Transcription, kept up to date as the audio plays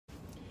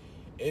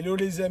Hello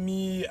les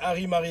amis,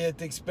 Harry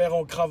Mariette, expert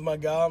en Krav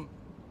Maga.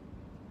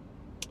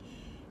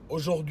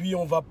 Aujourd'hui,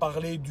 on va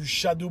parler du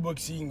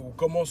shadowboxing ou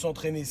comment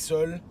s'entraîner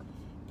seul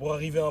pour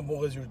arriver à un bon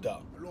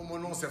résultat. Allô, mon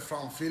nom c'est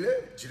Franck Félé,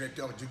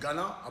 directeur du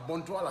Ghana.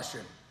 Abonne-toi à la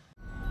chaîne.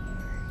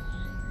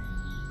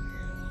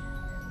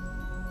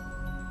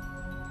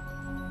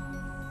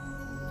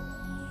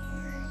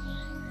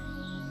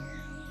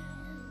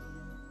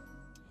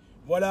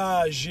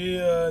 Voilà, j'ai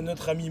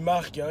notre ami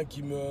Marc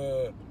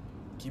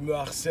qui me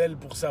harcèle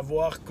pour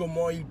savoir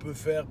comment il peut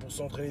faire pour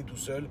s'entraîner tout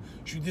seul.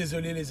 Je suis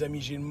désolé les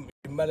amis, j'ai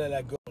mal à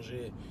la gorge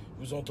et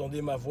vous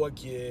entendez ma voix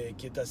qui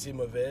est assez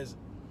mauvaise.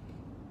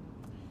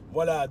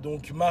 Voilà,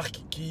 donc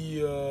Marc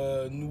qui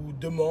nous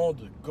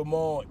demande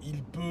comment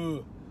il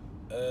peut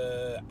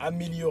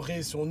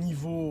améliorer son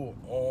niveau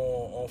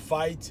en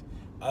fight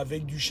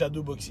avec du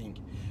shadowboxing.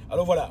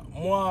 Alors voilà,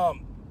 moi,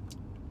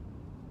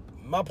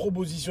 ma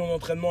proposition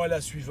d'entraînement est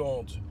la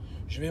suivante.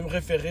 Je vais me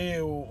référer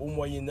au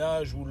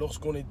Moyen-Âge, où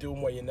lorsqu'on était au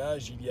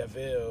Moyen-Âge, il y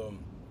avait...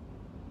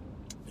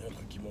 il y a un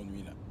truc qui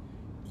m'ennuie là.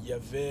 Il y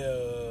avait...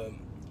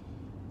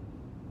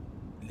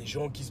 les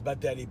gens qui se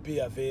battaient à l'épée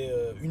avaient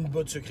une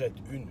botte secrète,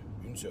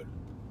 une seule.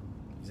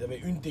 Ils avaient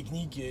une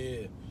technique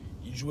et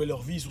ils jouaient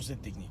leur vie sur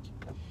cette technique.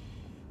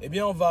 Eh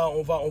bien, on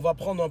va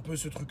prendre un peu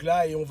ce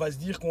truc-là et on va se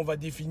dire qu'on va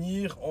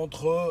définir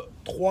entre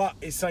 3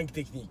 et 5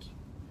 techniques.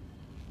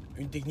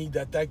 Une technique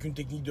d'attaque, une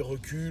technique de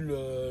recul,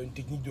 une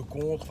technique de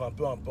contre, enfin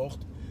peu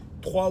importe.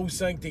 3 ou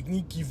 5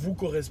 techniques qui vous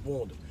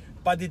correspondent.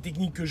 Pas des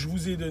techniques que je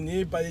vous ai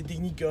données, pas des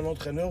techniques qu'un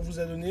entraîneur vous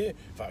a données.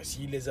 Enfin,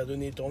 s'il les a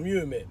données, tant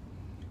mieux, mais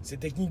ces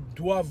techniques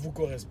doivent vous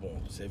correspondre.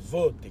 C'est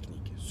votre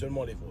technique,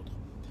 seulement les vôtres.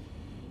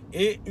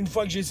 Et une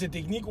fois que j'ai ces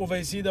techniques, on va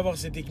essayer d'avoir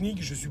ces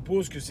techniques. Je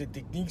suppose que ces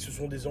techniques, ce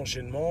sont des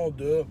enchaînements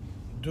de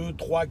 2,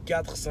 3,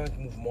 4, 5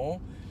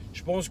 mouvements.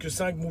 Je pense que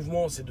 5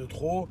 mouvements, c'est de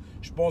trop.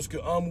 Je pense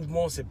qu'un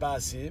mouvement, c'est pas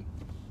assez.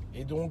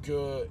 Et donc,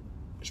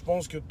 je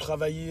pense que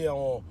travailler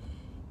en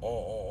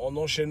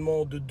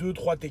enchaînement de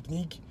 2-3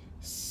 techniques,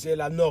 c'est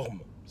la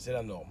norme. C'est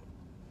la norme.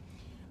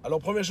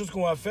 Alors, première chose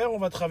qu'on va faire, on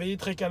va travailler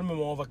très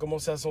calmement. On va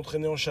commencer à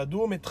s'entraîner en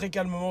shadow, mais très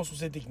calmement sur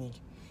ces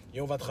techniques.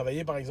 Et on va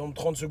travailler, par exemple,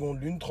 30 secondes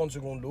l'une, 30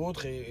 secondes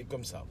l'autre, et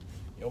comme ça.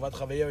 Et on va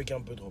travailler avec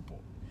un peu de repos.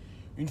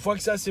 Une fois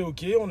que ça, c'est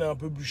OK, on est un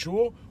peu plus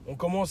chaud, on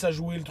commence à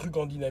jouer le truc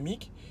en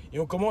dynamique, et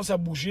on commence à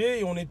bouger,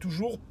 et on est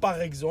toujours, par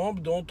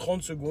exemple, dans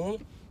 30 secondes,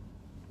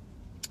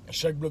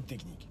 chaque bloc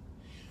technique.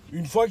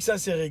 Une fois que ça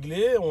c'est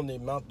réglé, on est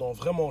maintenant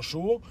vraiment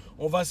chaud,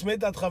 on va se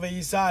mettre à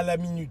travailler ça à la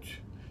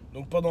minute.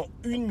 Donc pendant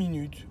 1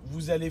 minute,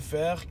 vous allez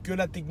faire que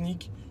la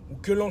technique ou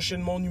que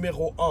l'enchaînement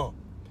numéro 1.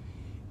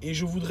 Et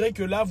je voudrais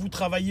que là, vous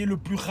travaillez le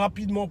plus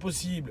rapidement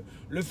possible.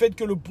 Le fait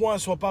que le poing ne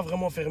soit pas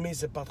vraiment fermé,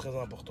 c'est pas très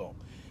important.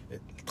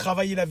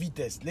 Travaillez la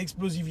vitesse,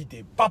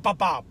 l'explosivité, pa,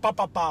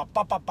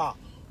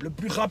 le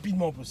plus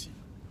rapidement possible.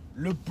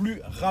 Le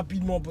plus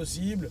rapidement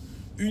possible,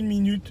 1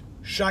 minute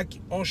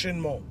chaque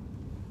enchaînement.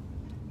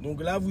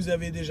 Donc là, vous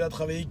avez déjà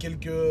travaillé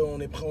on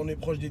est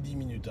proche des 10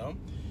 minutes.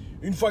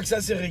 Une fois que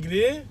ça c'est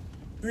réglé,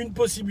 une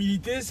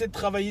possibilité, c'est de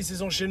travailler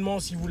ces enchaînements,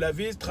 si vous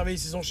l'avez, travailler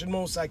ces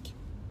enchaînements au sac.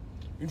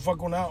 Une fois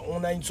qu'on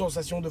a une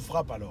sensation de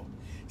frappe alors.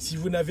 Si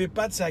vous n'avez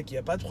pas de sac, il n'y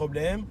a pas de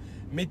problème.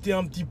 Mettez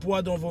un petit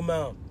poids dans vos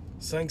mains.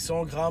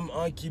 500 grammes,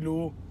 1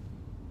 kg,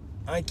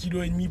 1,5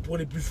 kg pour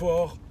les plus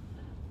forts.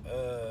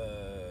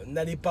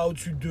 N'allez pas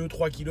au-dessus de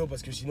 2-3 kg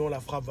parce que sinon la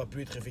frappe va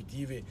plus être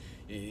effective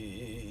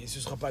et ce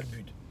ne sera pas le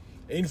but.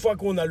 Et une fois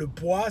qu'on a le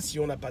poids, si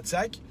on n'a pas de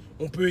sac,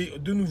 on peut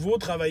de nouveau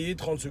travailler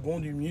 30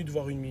 secondes, 1 minute,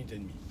 voire 1 minute et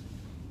demie.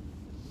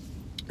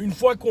 Une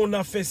fois qu'on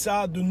a fait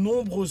ça de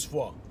nombreuses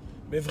fois,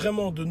 mais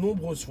vraiment de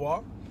nombreuses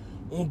fois,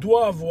 on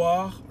doit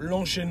avoir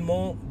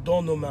l'enchaînement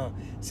dans nos mains.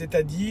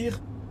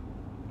 C'est-à-dire,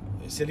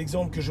 c'est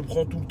l'exemple que je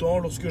prends tout le temps,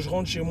 lorsque je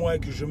rentre chez moi et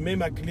que je mets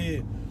ma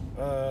clé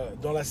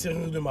dans la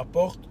serrure de ma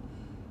porte,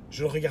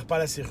 je ne regarde pas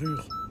la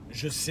serrure.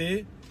 Je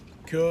sais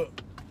que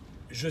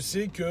je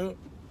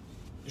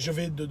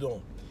vais être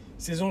dedans.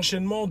 Ces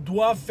enchaînements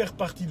doivent faire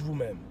partie de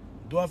vous-même.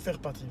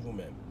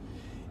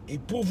 Et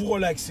pour vous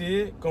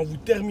relaxer, quand vous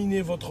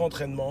terminez votre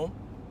entraînement,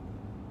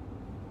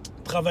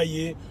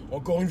 travaillez,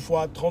 encore une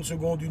fois, 30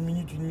 secondes, 1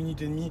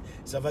 minute et demie.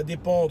 Ça va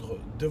dépendre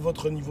de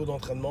votre niveau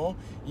d'entraînement.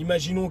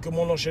 Imaginons que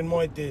mon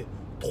enchaînement était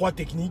 3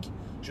 techniques.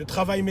 Je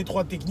travaille mes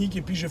 3 techniques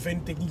et puis je fais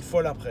une technique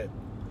folle après.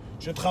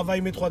 Je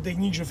travaille mes 3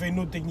 techniques, je fais une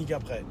autre technique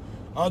après.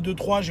 1, 2,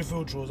 3, je fais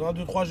autre chose. 1,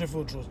 2, 3, je fais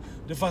autre chose.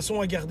 De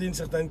façon à garder une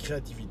certaine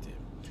créativité.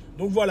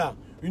 Donc voilà,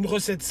 une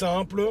recette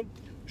simple.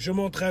 Je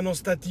m'entraîne en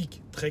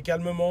statique très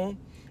calmement.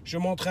 Je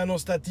m'entraîne en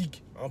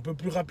statique un peu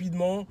plus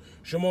rapidement.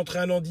 Je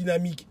m'entraîne en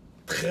dynamique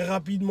très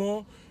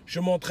rapidement. Je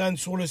m'entraîne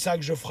sur le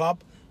sac, je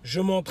frappe. Je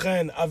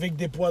m'entraîne avec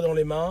des poids dans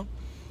les mains.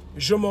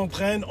 Je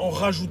m'entraîne en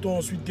rajoutant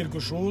ensuite quelque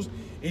chose.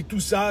 Et tout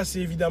ça, c'est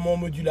évidemment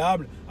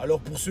modulable. Alors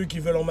pour ceux qui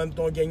veulent en même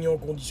temps gagner en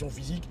condition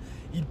physique,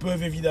 ils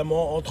peuvent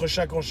évidemment, entre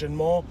chaque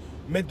enchaînement,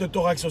 mettre le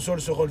thorax au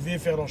sol, se relever,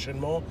 faire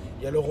l'enchaînement.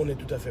 Et alors on est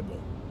tout à fait bon.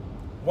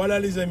 Voilà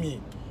les amis,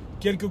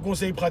 quelques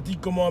conseils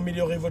pratiques comment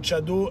améliorer votre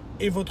shadow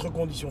et votre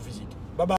condition physique.